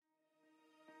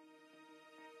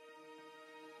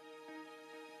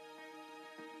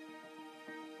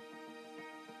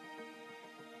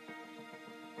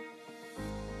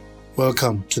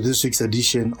Welcome to this week's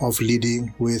edition of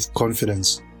Leading with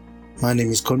Confidence. My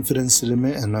name is Confidence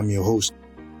Sileme and I'm your host.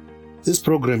 This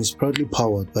program is proudly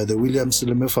powered by the William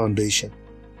Sileme Foundation,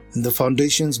 and the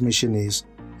foundation's mission is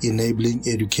enabling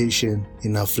education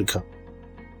in Africa.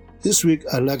 This week,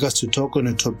 I'd like us to talk on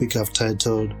a topic I've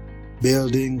titled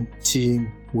Building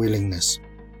Team Willingness.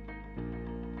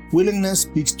 Willingness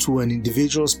speaks to an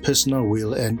individual's personal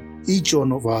will, and each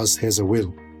one of us has a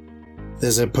will.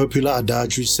 There's a popular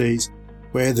adage which says,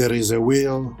 where there is a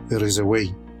will, there is a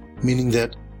way, meaning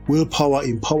that willpower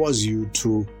empowers you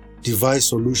to devise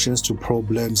solutions to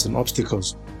problems and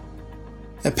obstacles.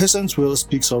 A person's will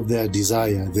speaks of their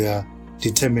desire, their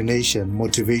determination,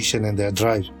 motivation, and their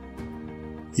drive.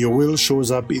 Your will shows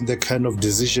up in the kind of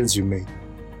decisions you make.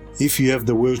 If you have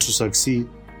the will to succeed,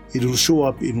 it will show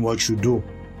up in what you do.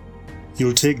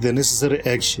 You'll take the necessary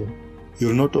action.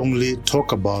 You'll not only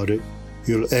talk about it,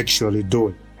 you'll actually do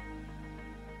it.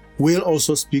 Will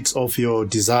also speaks of your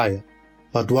desire,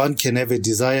 but one can have a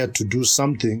desire to do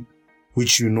something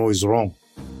which you know is wrong.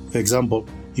 For example,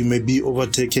 you may be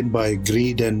overtaken by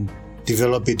greed and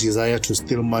develop a desire to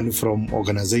steal money from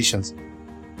organizations.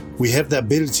 We have the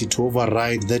ability to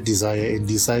override that desire and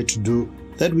decide to do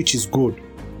that which is good,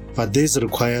 but this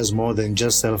requires more than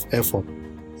just self-effort.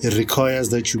 It requires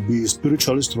that you be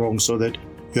spiritually strong so that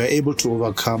you are able to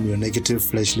overcome your negative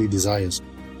fleshly desires.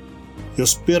 Your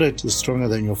spirit is stronger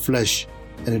than your flesh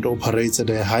and it operates at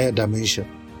a higher dimension,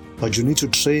 but you need to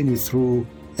train it through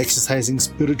exercising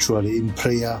spiritually in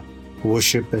prayer,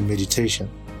 worship, and meditation.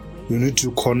 You need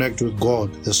to connect with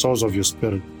God, the source of your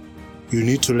spirit. You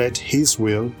need to let His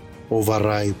will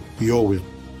override your will.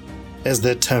 As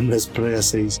that timeless prayer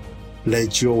says,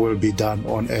 let your will be done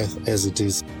on earth as it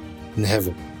is in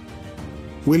heaven.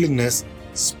 Willingness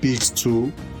speaks to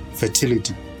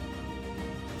fertility.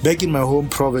 Back in my home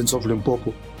province of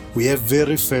Limpopo, we have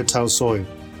very fertile soil.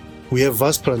 We have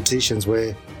vast plantations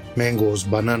where mangoes,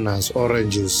 bananas,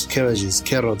 oranges, cabbages,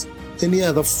 carrots, any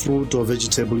other fruit or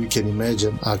vegetable you can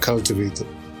imagine are cultivated.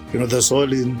 The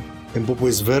soil in Limpopo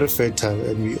is very fertile,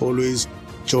 and we always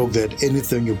joke that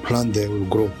anything you plant there will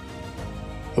grow.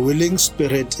 A willing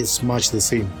spirit is much the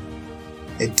same.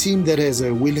 A team that has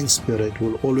a willing spirit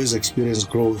will always experience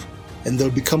growth, and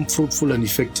they'll become fruitful and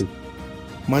effective.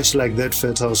 Much like that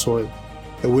fertile soil,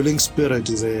 a willing spirit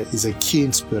is a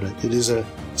keen spirit. It is a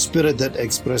spirit that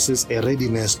expresses a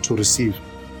readiness to receive.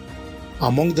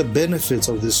 Among the benefits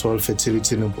of this soil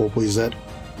fertility in Limpopo is that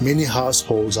many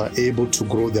households are able to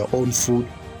grow their own food,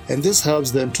 and this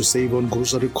helps them to save on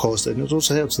grocery costs, and it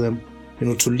also helps them,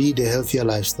 to lead a healthier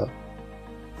lifestyle.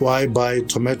 Why buy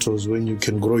tomatoes when you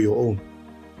can grow your own?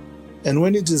 And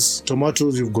when it is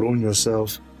tomatoes you've grown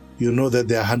yourself, you know that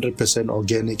they are 100%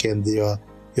 organic and you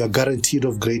are guaranteed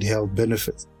of great health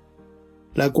benefits.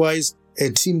 Likewise, a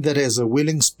team that has a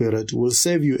willing spirit will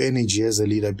save you energy as a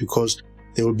leader because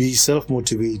they will be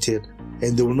self-motivated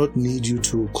and they will not need you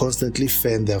to constantly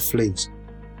fan their flames.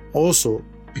 Also,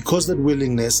 because that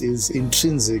willingness is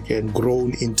intrinsic and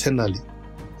grown internally,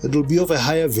 it will be of a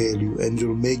higher value and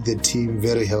will make the team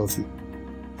very healthy.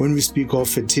 When we speak of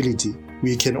fertility,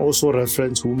 we can also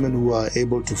reference women who are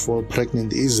able to fall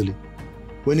pregnant easily.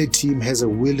 When a team has a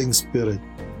willing spirit,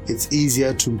 it's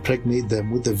easier to impregnate them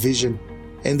with a vision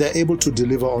and they're able to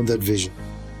deliver on that vision.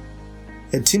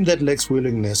 A team that lacks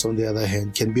willingness, on the other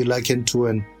hand, can be likened to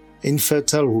an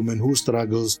infertile woman who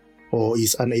struggles or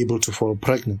is unable to fall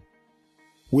pregnant.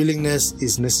 Willingness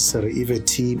is necessary if a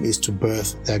team is to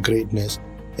birth their greatness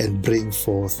and bring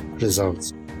forth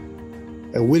results.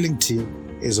 A willing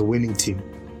team is a winning team.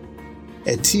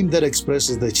 A team that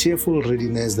expresses the cheerful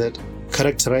readiness that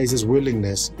characterizes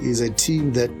willingness is a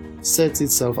team that sets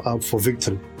itself up for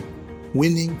victory.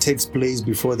 Winning takes place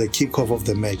before the kickoff of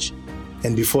the match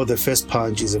and before the first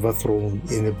punch is ever thrown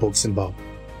in a boxing bout.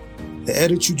 The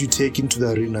attitude you take into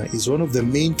the arena is one of the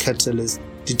main catalysts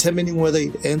determining whether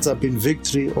it ends up in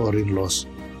victory or in loss.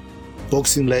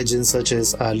 Boxing legends such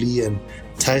as Ali and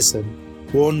Tyson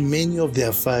won many of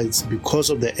their fights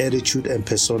because of the attitude and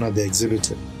persona they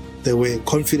exhibited. They were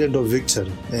confident of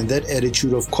victory, and that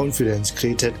attitude of confidence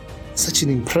created such an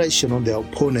impression on their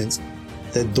opponents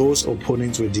that those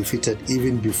opponents were defeated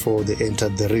even before they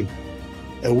entered the ring.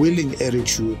 A willing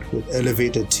attitude would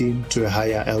elevate a team to a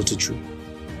higher altitude.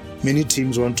 Many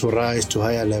teams want to rise to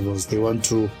higher levels. They want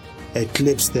to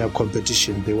eclipse their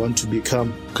competition. They want to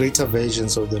become greater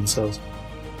versions of themselves.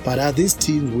 But are these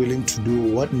teams willing to do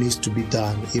what needs to be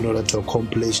done in order to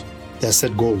accomplish their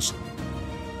set goals?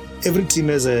 Every team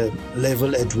has a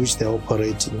level at which they're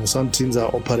operating. Some teams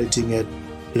are operating at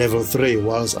level 3,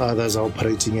 whilst others are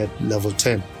operating at level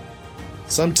 10.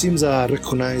 Some teams are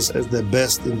recognized as the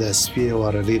best in their sphere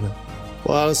or arena,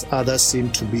 whilst others seem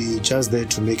to be just there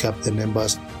to make up the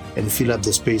numbers and fill up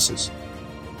the spaces.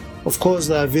 Of course,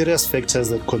 there are various factors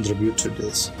that contribute to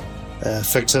this.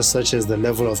 Factors such as the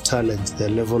level of talent, the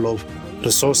level of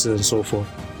resources and so forth.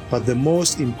 But the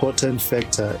most important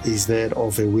factor is that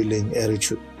of a willing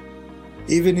attitude.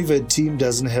 Even if a team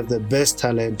doesn't have the best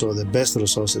talent or the best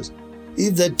resources,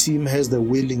 if that team has the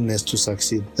willingness to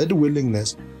succeed, that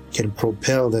willingness can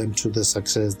propel them to the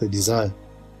success they desire.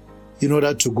 In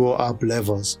order to go up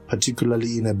levels,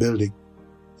 particularly in a building,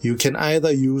 you can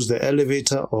either use the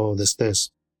elevator or the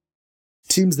stairs.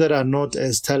 Teams that are not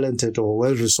as talented or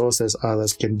well-resourced as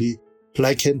others can be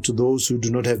likened to those who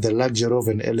do not have the luxury of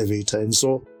an elevator, and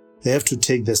so they have to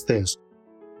take the stairs.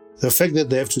 The fact that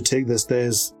they have to take the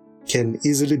stairs can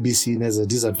easily be seen as a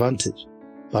disadvantage,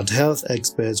 but health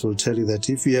experts will tell you that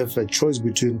if you have a choice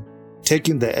between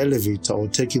taking the elevator or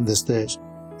taking the stairs,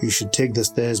 you should take the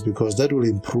stairs because that will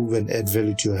improve and add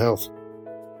value to your health.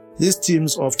 These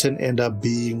teams often end up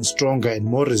being stronger and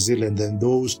more resilient than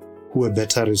those who are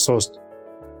better resourced.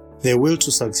 Their will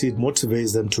to succeed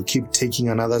motivates them to keep taking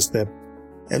another step,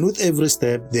 and with every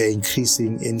step they are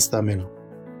increasing in stamina.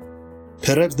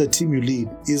 Perhaps the team you lead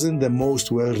isn't the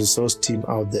most well-resourced team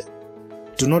out there.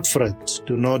 Do not fret,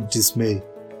 do not dismay.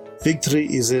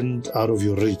 Victory isn't out of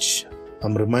your reach.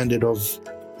 I'm reminded of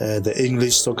the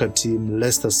English soccer team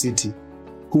Leicester City,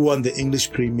 who won the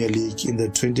English Premier League in the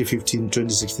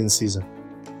 2015-2016 season.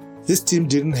 This team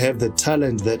didn't have the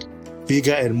talent that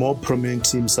bigger and more prominent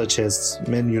teams such as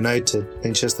Man United,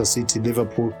 Manchester City,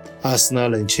 Liverpool,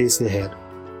 Arsenal and Chelsea had.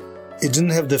 It didn't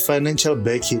have the financial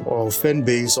backing or fan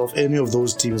base of any of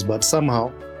those teams, but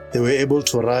somehow they were able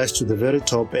to rise to the very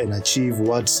top and achieve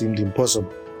what seemed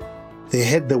impossible. They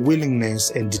had the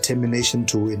willingness and determination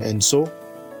to win, and so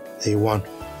they won.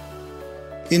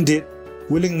 Indeed,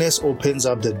 willingness opens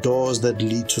up the doors that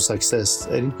lead to success,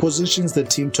 and it positions the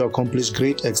team to accomplish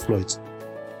great exploits.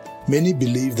 Many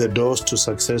believe the doors to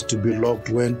success to be locked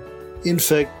when, in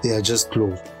fact, they are just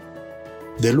closed.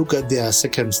 They look at their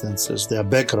circumstances, their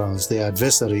backgrounds, their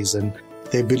adversaries, and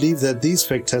they believe that these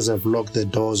factors have locked the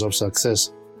doors of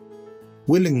success.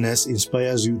 Willingness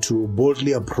inspires you to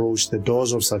boldly approach the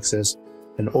doors of success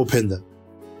and open them.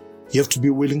 You have to be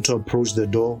willing to approach the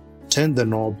door, turn the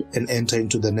knob, and enter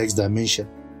into the next dimension.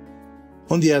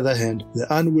 On the other hand, the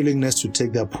unwillingness to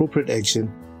take the appropriate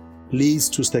action leads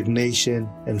to stagnation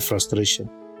and frustration.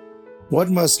 What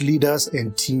must leaders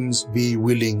and teams be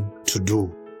willing to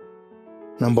do?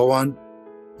 Number 1,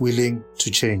 willing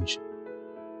to change.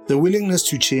 The willingness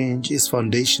to change is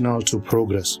foundational to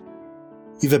progress.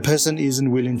 If a person isn't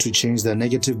willing to change their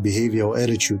negative behavior or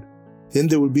attitude, then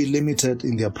they will be limited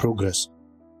in their progress.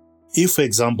 If, for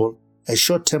example, a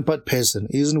short-tempered person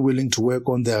isn't willing to work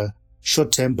on their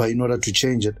short temper in order to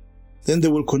change it, then they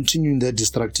will continue in their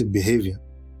destructive behavior.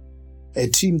 A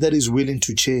team that is willing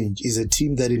to change is a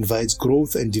team that invites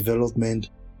growth and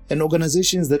development, and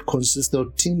organizations that consist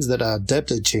of teams that are adept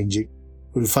at changing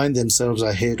will find themselves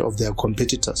ahead of their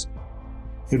competitors.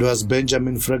 It was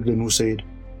Benjamin Franklin who said,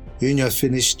 "When you are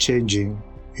finished changing,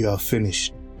 you are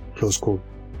finished." Close quote.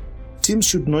 Teams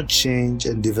should not change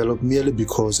and develop merely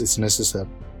because it's necessary.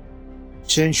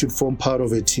 Change should form part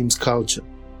of a team's culture.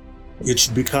 It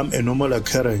should become a normal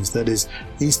occurrence that is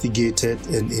instigated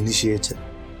and initiated.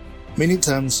 Many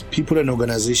times, people and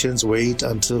organizations wait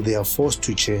until they are forced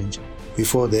to change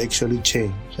before they actually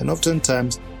change, and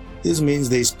oftentimes, this means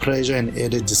there is pressure and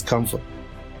added discomfort.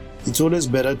 It's always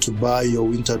better to buy your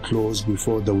winter clothes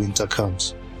before the winter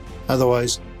comes.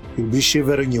 Otherwise, you'll be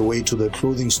shivering your way to the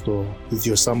clothing store with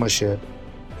your summer shirt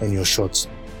and your shorts.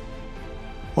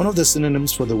 One of the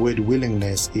synonyms for the word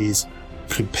willingness is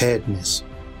preparedness.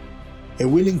 A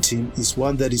willing team is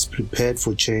one that is prepared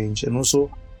for change and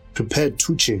also prepared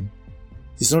to change.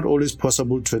 It's not always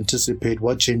possible to anticipate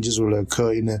what changes will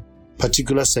occur in a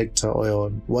particular sector or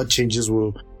what changes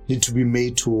will need to be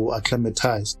made to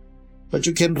acclimatize, but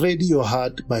you can ready your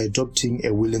heart by adopting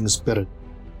a willing spirit.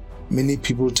 Many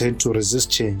people tend to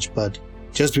resist change, but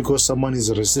just because someone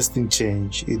is resisting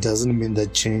change, it doesn't mean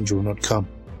that change will not come.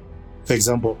 For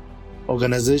example,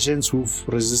 organizations who've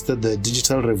resisted the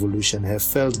digital revolution have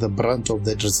felt the brunt of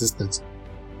that resistance.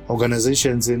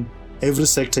 Organizations in every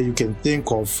sector you can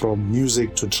think of, from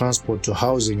music to transport to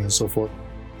housing and so forth,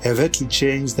 have had to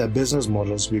change their business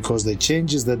models because the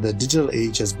changes that the digital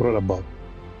age has brought about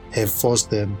have forced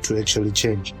them to actually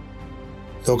change.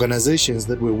 The organizations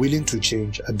that were willing to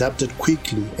change adapted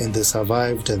quickly and they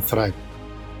survived and thrived,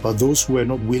 but those who were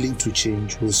not willing to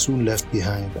change were soon left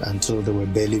behind until they were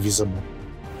barely visible.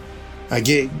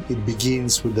 Again, it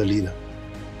begins with the leader.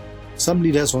 Some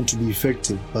leaders want to be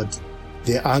effective, but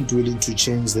they aren't willing to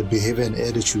change the behavior and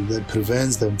attitude that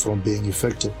prevents them from being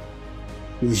effective.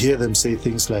 You hear them say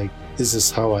things like, "This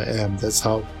is how I am, that's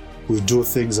how we do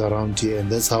things around here, and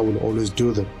that's how we'll always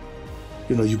do them.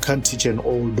 You can't teach an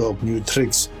old dog new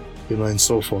tricks," and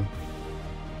so forth.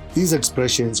 These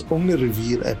expressions only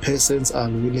reveal a person's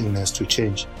unwillingness to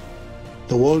change.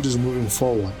 The world is moving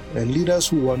forward, and leaders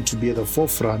who want to be at the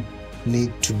forefront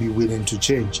need to be willing to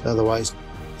change. Otherwise,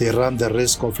 they run the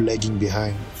risk of lagging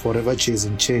behind, forever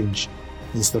chasing change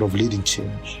instead of leading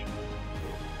change.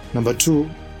 Number 2,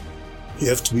 you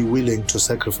have to be willing to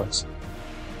sacrifice.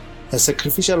 A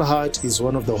sacrificial heart is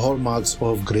one of the hallmarks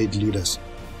of great leaders.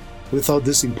 Without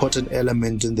this important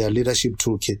element in their leadership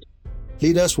toolkit,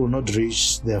 leaders will not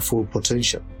reach their full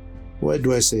potential. Why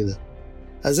do I say that?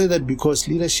 I say that because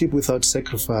leadership without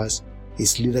sacrifice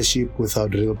is leadership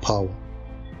without real power.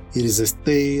 It is a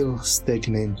stale,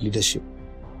 stagnant leadership.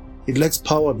 It lacks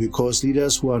power because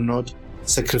leaders who are not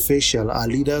sacrificial are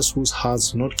leaders whose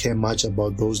hearts do not care much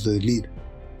about those they lead,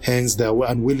 hence their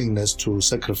unwillingness to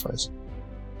sacrifice.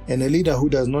 And a leader who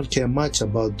does not care much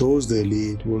about those they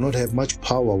lead will not have much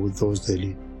power with those they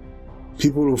lead.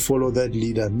 People will follow that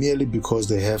leader merely because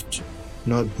they have to,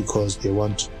 not because they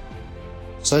want to.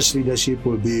 Such leadership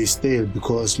will be stale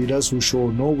because leaders who show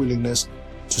no willingness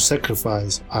to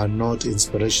sacrifice are not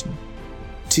inspirational.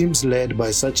 Teams led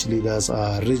by such leaders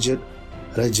are rigid,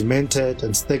 regimented,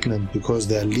 and stagnant because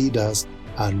their leaders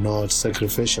are not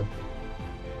sacrificial.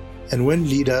 And when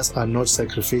leaders are not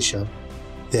sacrificial,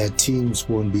 their teams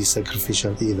won't be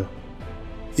sacrificial either.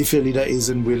 If your leader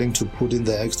isn't willing to put in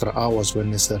the extra hours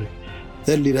when necessary,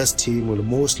 that leader's team will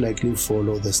most likely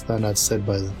follow the standards set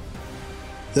by them.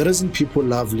 The reason people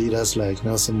love leaders like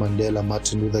Nelson Mandela,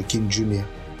 Martin Luther King Jr.,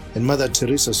 and Mother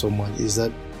Teresa so much is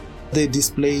that they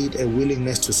displayed a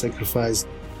willingness to sacrifice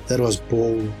that was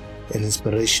bold and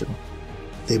inspirational.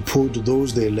 They put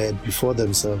those they led before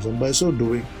themselves, and by so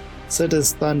doing, set a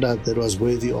standard that was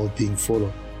worthy of being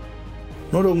followed.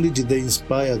 Not only did they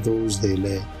inspire those they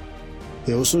led,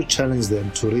 they also challenged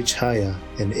them to reach higher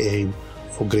and aim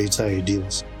for greater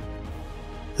ideals.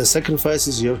 The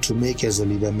sacrifices you have to make as a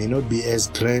leader may not be as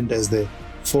grand as the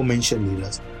aforementioned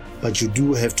leaders, but you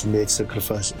do have to make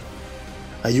sacrifices.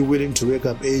 Are you willing to wake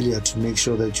up earlier to make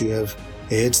sure that you have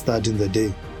a head start in the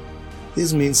day?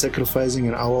 This means sacrificing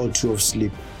an hour or 2 of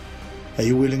sleep. Are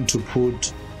you willing to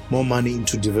put more money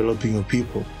into developing your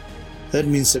people? That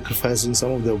means sacrificing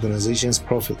some of the organization's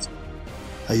profits.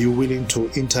 Are you willing to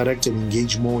interact and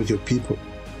engage more with your people?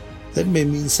 That may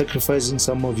mean sacrificing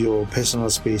some of your personal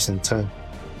space and time.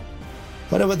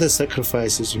 Whatever the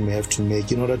sacrifices you may have to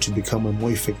make in order to become a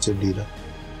more effective leader,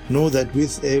 know that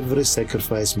with every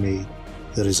sacrifice made,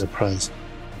 there is a price.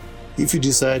 If you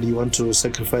decide you want to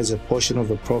sacrifice a portion of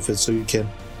the profit so you can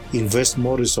invest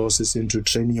more resources into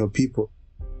training your people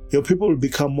will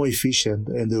become more efficient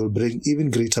and they will bring even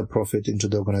greater profit into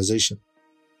the organization.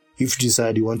 If you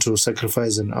decide you want to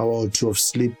sacrifice an hour or 2 of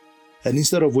sleep, and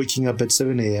instead of waking up at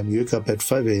 7 a.m., you wake up at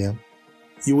 5 a.m.,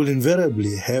 you will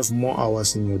invariably have more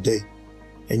hours in your day,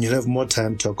 and you'll have more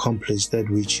time to accomplish that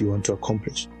which you want to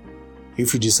accomplish.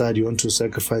 If you decide you want to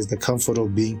sacrifice the comfort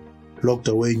of being locked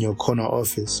away in your corner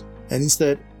office, and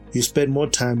instead you spend more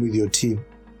time with your team,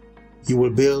 you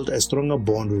will build a stronger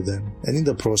bond with them, and in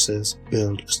the process,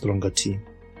 build a stronger team.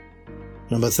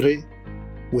 Number 3,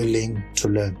 willing to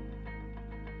learn.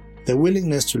 The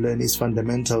willingness to learn is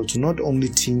fundamental to not only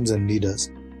teams and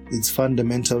leaders, it's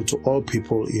fundamental to all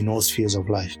people in all spheres of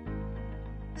life.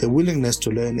 The willingness to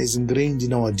learn is ingrained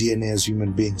in our DNA as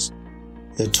human beings.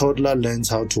 The toddler learns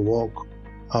how to walk,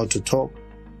 how to talk,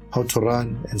 how to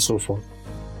run, and so forth.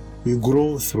 We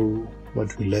grow through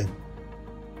what we learn.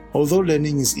 Although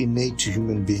learning is innate to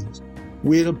human beings,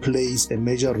 will plays a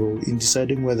major role in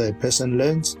deciding whether a person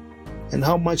learns and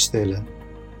how much they learn.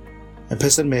 A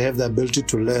person may have the ability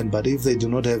to learn, but if they do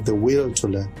not have the will to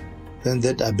learn, then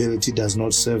that ability does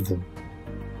not serve them.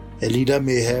 A leader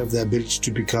may have the ability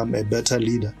to become a better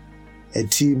leader. A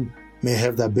team may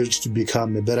have the ability to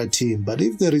become a better team, but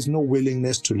if there is no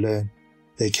willingness to learn,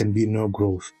 there can be no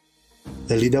growth.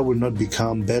 The leader will not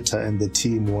become better and the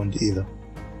team won't either.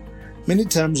 Many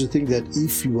times you think that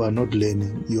if you are not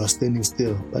learning, you are standing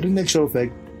still, but in actual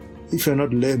fact, if you are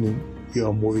not learning, you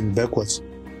are moving backwards.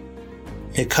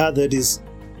 A car that is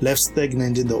left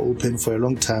stagnant in the open for a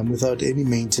long time without any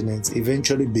maintenance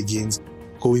eventually begins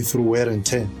going through wear and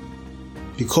tear.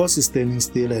 Because it's standing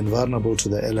still and vulnerable to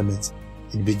the elements,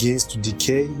 it begins to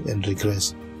decay and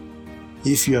regress.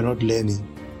 If you are not learning,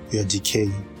 you are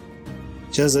decaying.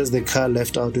 Just as the car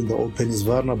left out in the open is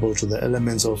vulnerable to the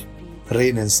elements of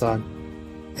rain and sun,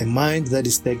 A mind that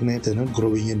is stagnant and not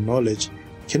growing in knowledge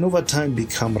can over time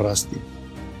become rusty.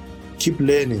 Keep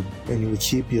learning and you will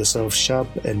keep yourself sharp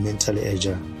and mentally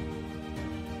agile.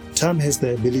 Time has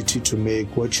the ability to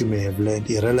make what you may have learned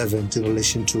irrelevant in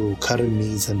relation to current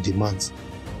needs and demands.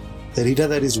 The leader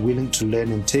that is willing to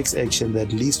learn and takes action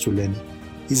that leads to learning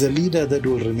is a leader that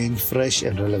will remain fresh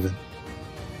and relevant.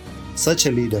 Such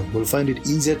a leader will find it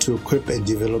easier to equip and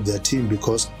develop their team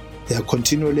because they are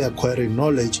continually acquiring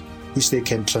knowledge which they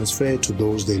can transfer to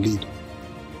those they lead.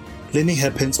 Learning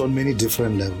happens on many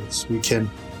different levels. We can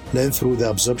learn through the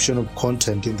absorption of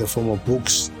content in the form of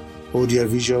books,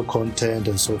 audio-visual content,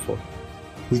 and so forth.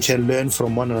 We can learn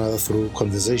from one another through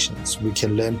conversations. We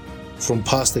can learn from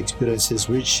past experiences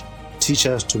which teach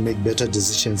us to make better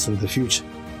decisions in the future.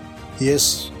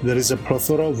 Yes, there is a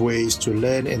plethora of ways to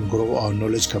learn and grow our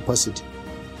knowledge capacity,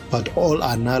 but all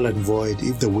are null and void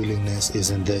if the willingness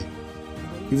isn't there.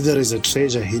 If there is a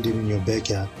treasure hidden in your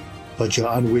backyard, but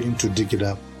you're unwilling to dig it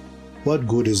up, what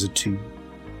good is it to you?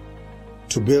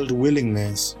 To build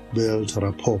willingness, build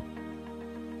rapport.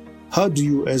 How do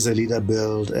you as a leader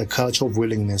build a culture of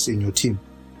willingness in your team?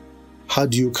 How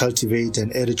do you cultivate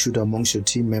an attitude amongst your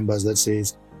team members that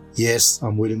says, yes,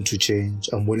 I'm willing to change,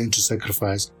 I'm willing to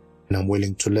sacrifice, and I'm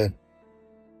willing to learn?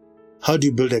 How do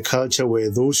you build a culture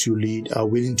where those you lead are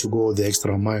willing to go the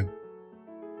extra mile?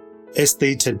 As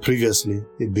stated previously,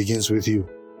 it begins with you.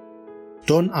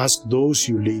 Don't ask those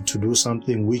you lead to do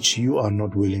something which you are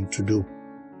not willing to do.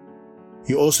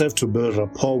 You also have to build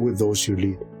rapport with those you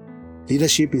lead.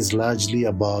 Leadership is largely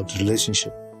about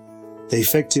relationship. The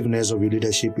effectiveness of your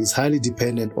leadership is highly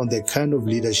dependent on the kind of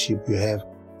leadership you have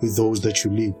with those that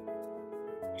you lead.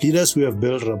 Leaders who have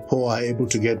built rapport are able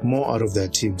to get more out of their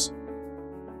teams.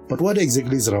 But what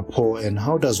exactly is rapport and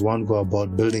how does one go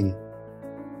about building it?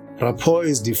 Rapport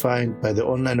is defined by the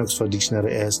online Oxford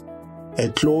Dictionary as a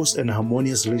close and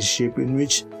harmonious relationship in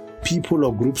which people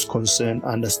or groups concerned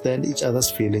understand each other's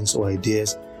feelings or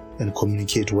ideas and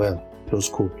communicate well. Close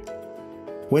quote.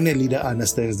 When a leader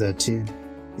understands their team,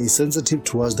 is sensitive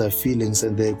towards their feelings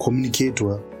and they communicate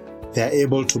well, they are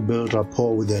able to build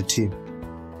rapport with their team.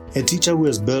 A teacher who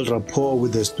has built rapport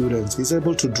with their students is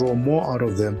able to draw more out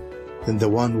of them than the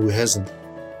one who hasn't.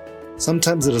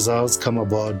 Sometimes the results come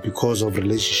about because of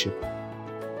relationship.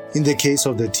 In the case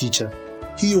of the teacher,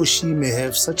 he or she may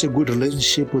have such a good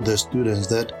relationship with the students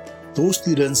that those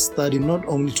students study not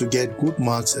only to get good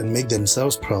marks and make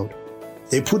themselves proud,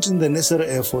 they put in the necessary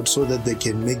effort so that they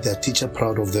can make their teacher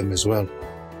proud of them as well.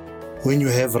 When you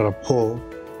have rapport,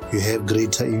 you have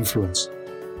greater influence.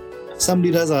 Some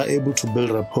leaders are able to build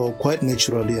rapport quite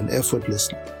naturally and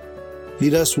effortlessly.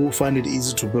 Leaders who find it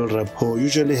easy to build rapport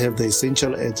usually have the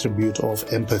essential attribute of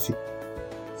empathy.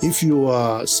 If you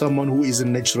are someone who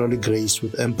isn't naturally graced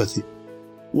with empathy,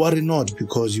 worry not,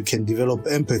 because you can develop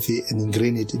empathy and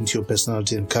ingrain it into your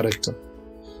personality and character.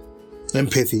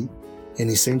 Empathy, an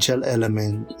essential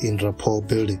element in rapport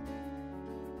building.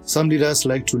 Some leaders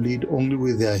like to lead only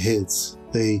with their heads.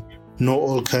 They know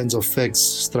all kinds of facts,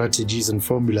 strategies, and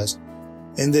formulas,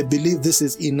 and they believe this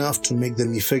is enough to make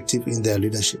them effective in their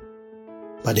leadership.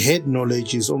 But head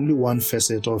knowledge is only one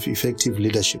facet of effective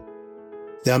leadership.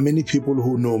 There are many people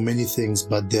who know many things,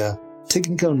 but their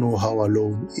technical know-how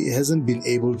alone hasn't been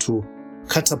able to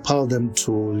catapult them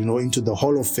to, into the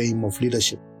Hall of Fame of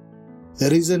leadership. The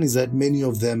reason is that many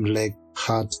of them lack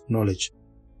hard knowledge.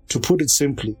 To put it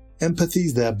simply, empathy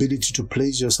is the ability to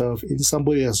place yourself in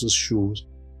somebody else's shoes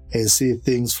and see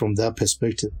things from their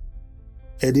perspective.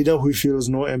 A leader who feels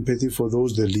no empathy for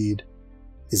those they lead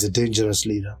is a dangerous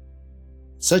leader.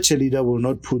 Such a leader will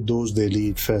not put those they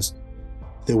lead first.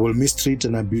 They will mistreat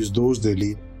and abuse those they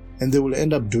lead, and they will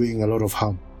end up doing a lot of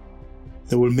harm.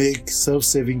 They will make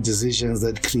self-serving decisions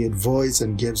that create voids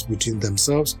and gaps between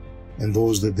themselves and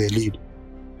those that they lead.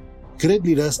 Great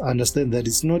leaders understand that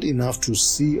it's not enough to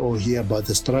see or hear about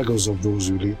the struggles of those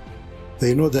you lead.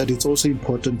 They know that it's also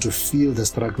important to feel the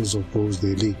struggles of those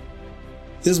they lead.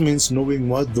 This means knowing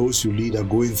what those you lead are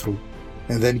going through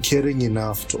and then caring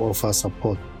enough to offer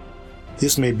support.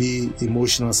 This may be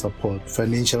emotional support,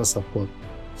 financial support,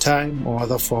 time, or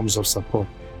other forms of support.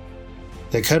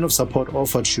 The kind of support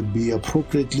offered should be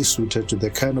appropriately suited to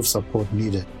the kind of support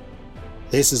needed.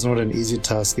 This is not an easy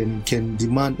task and can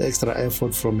demand extra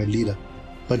effort from a leader,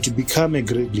 but to become a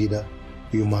great leader,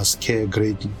 you must care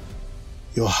greatly.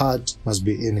 Your heart must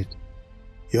be in it.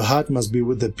 Your heart must be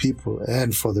with the people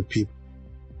and for the people.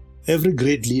 Every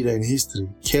great leader in history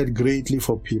cared greatly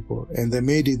for people, and they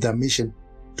made it their mission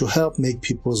to help make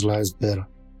people's lives better.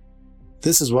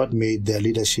 This is what made their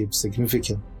leadership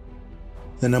significant.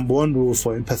 The number one rule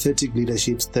for empathetic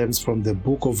leadership stems from the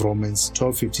book of Romans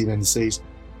 12:15, and it says,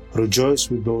 Rejoice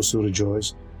with those who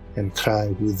rejoice, and cry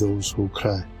with those who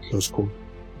cry. Close quote.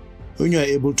 When you are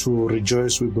able to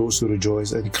rejoice with those who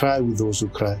rejoice and cry with those who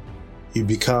cry, you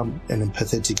become an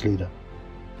empathetic leader.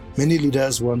 Many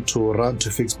leaders want to run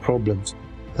to fix problems,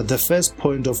 but the first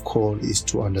point of call is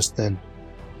to understand.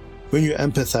 When you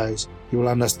empathize, you will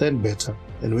understand better,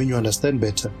 and when you understand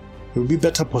better, you will be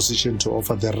better positioned to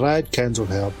offer the right kinds of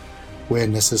help where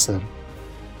necessary.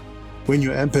 When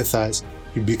you empathize,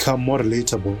 you become more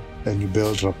relatable and you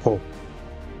build rapport.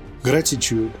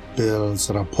 Gratitude builds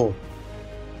rapport.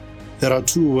 There are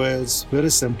two words, very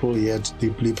simple yet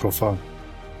deeply profound.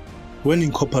 When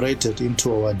incorporated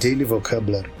into our daily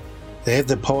vocabulary, they have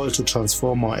the power to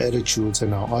transform our attitudes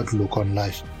and our outlook on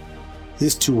life.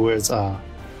 These two words are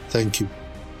thank you.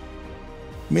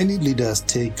 Many leaders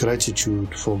take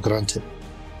gratitude for granted.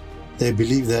 They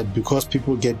believe that because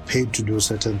people get paid to do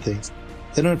certain things,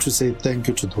 they don't have to say thank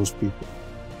you to those people.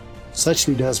 Such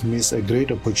leaders miss a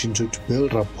great opportunity to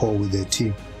build rapport with their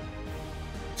team.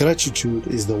 Gratitude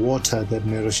is the water that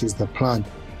nourishes the plant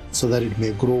so that it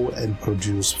may grow and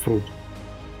produce fruit.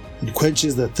 It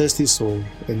quenches the thirsty soul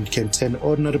and can turn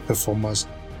ordinary performers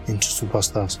into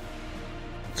superstars.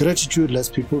 Gratitude lets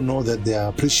people know that they are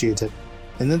appreciated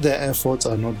and that their efforts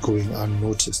are not going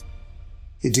unnoticed.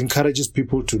 It encourages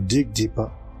people to dig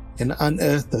deeper and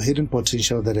unearth the hidden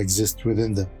potential that exists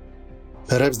within them.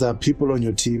 Perhaps there are people on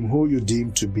your team who you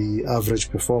deem to be average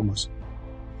performers.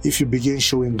 If you begin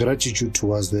showing gratitude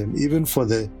towards them, even for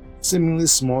the seemingly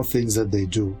small things that they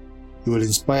do, you will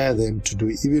inspire them to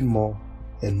do even more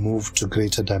and move to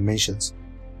greater dimensions.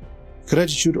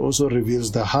 Gratitude also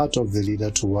reveals the heart of the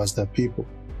leader towards their people.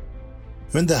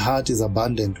 When the heart is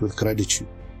abundant with gratitude,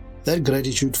 that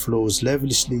gratitude flows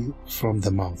lavishly from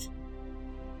the mouth.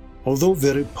 Although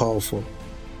very powerful,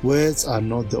 words are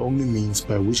not the only means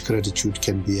by which gratitude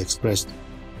can be expressed.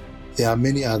 There are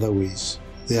many other ways.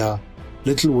 There are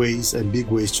little ways and big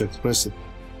ways to express it.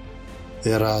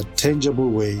 There are tangible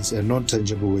ways and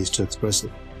non-tangible ways to express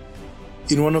it.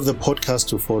 In one of the podcasts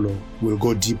to follow, we'll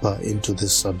go deeper into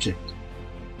this subject.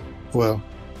 Well,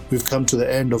 we've come to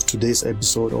the end of today's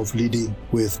episode of Leading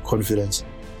with Confidence.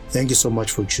 Thank you so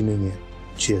much for tuning in.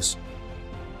 Cheers.